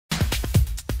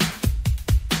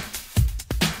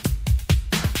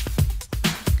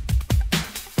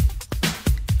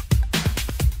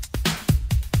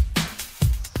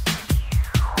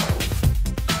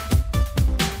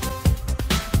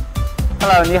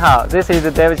Hello, 你好. This is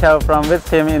David Chow from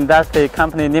Visteam Industry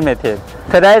Company Limited.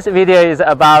 Today's video is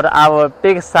about our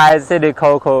big size City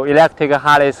Coco electric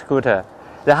Harley scooter.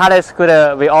 The Harley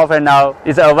scooter we offer now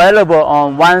is available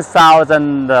on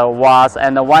 1000 watts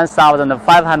and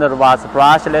 1500 watts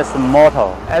brushless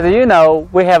motor. As you know,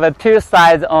 we have two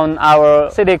sides on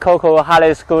our City Coco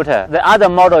Harley scooter. The other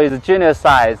model is junior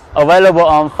size, available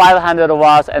on 500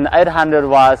 watts and 800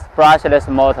 watts brushless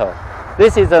motor.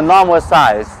 This is the normal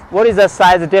size. What is the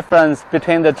size difference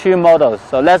between the two models?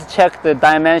 So let's check the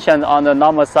dimension on the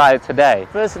normal size today.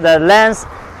 First, the length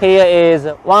here is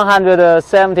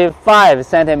 175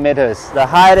 centimeters. The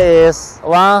height is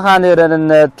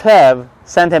 112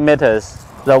 centimeters.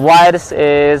 The width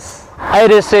is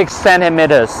 86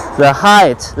 centimeters.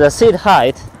 The seat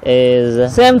height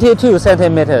is 72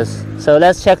 centimeters. So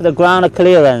let's check the ground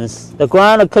clearance. The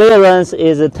ground clearance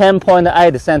is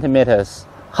 10.8 centimeters.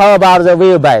 How about the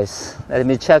wheelbase? Let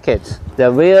me check it.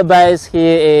 The wheelbase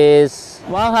here is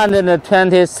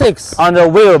 126 on the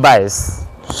wheelbase.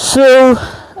 So,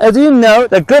 as you know,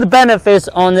 the good benefits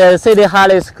on the City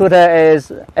Harley scooter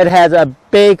is it has a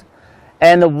big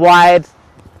and wide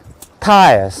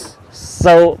tires.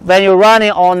 So when you're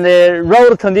running on the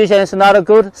road conditions not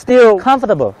good, still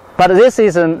comfortable. But this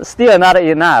is still not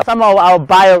enough. Some of our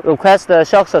buyers request the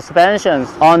shock suspensions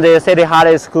on the City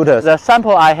Harley scooters. The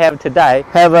sample I have today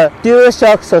have a dual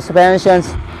shock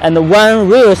suspensions and one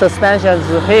rear suspension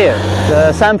here.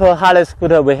 The sample Harley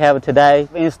scooter we have today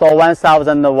install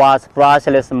 1000 watts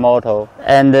brushless motor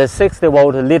and 60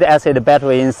 volt lead acid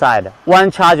battery inside. One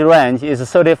charge range is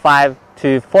 35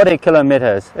 to 40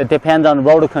 kilometers. It depends on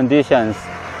road conditions.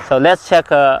 So let's check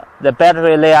the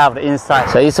battery layout inside.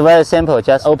 So it's very simple,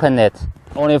 just open it.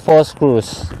 Only 4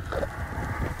 screws.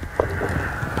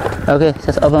 Okay,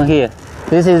 just open here.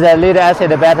 This is the lead acid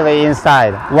battery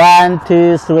inside. 1,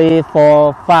 2, 3,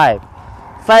 4, 5.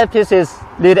 5 pieces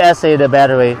lead acid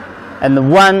battery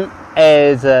and one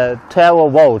is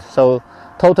 12 volt. So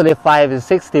totally 5 is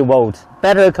 60 volts.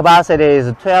 Battery capacity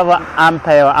is 12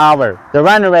 ampere hour. The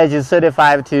running range is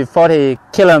 35 to 40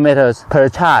 kilometers per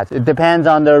charge. It depends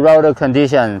on the road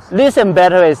conditions. Lithium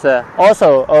batteries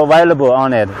also available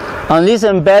on it. On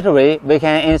lithium battery, we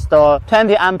can install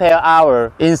 20 ampere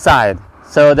hour inside.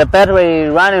 So the battery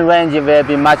running range will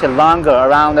be much longer,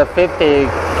 around 50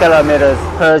 kilometers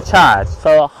per charge.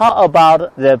 So how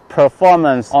about the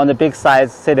performance on the big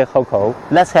size City Coco?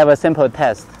 Let's have a simple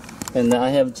test. And I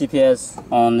have GPS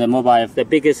on the mobile. The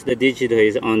biggest digit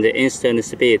is on the instant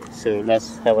speed. So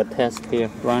let's have a test here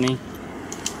running.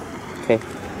 Okay,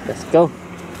 let's go.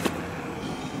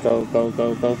 Go, go,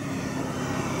 go, go.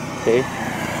 Okay.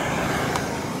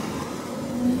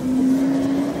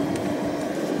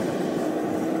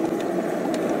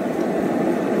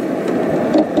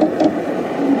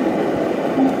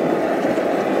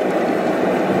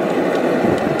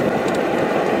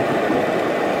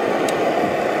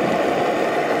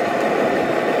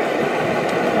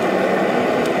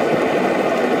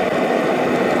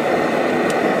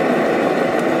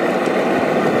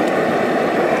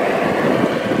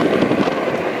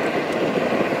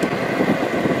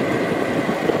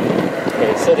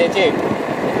 Okay,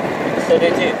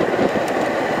 32.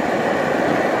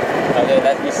 Okay,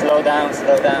 let me slow down.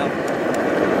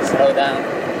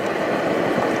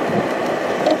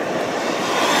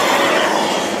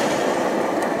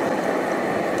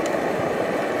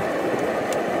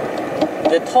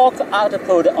 The torque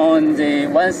output on the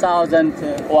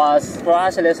 1000 watts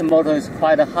brushless motor is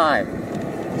quite high.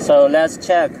 So let's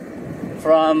check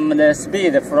from the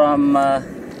speed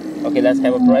okay, let's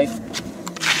have a break.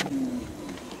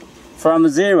 From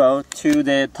 0 to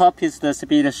the topest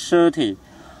speed 30,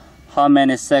 how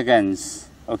many seconds?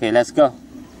 Okay, let's go.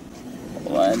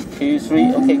 1, 2,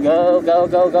 3, okay, go.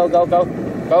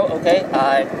 Okay,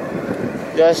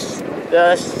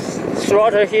 the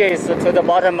throttle here is to the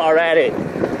bottom already.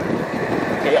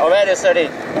 Okay, already 30.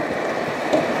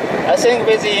 I think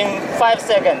within 5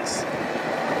 seconds.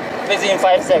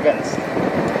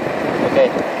 Okay.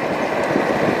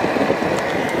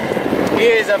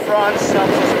 Here is the front shock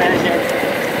suspension.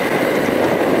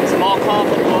 It's more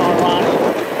comfortable around the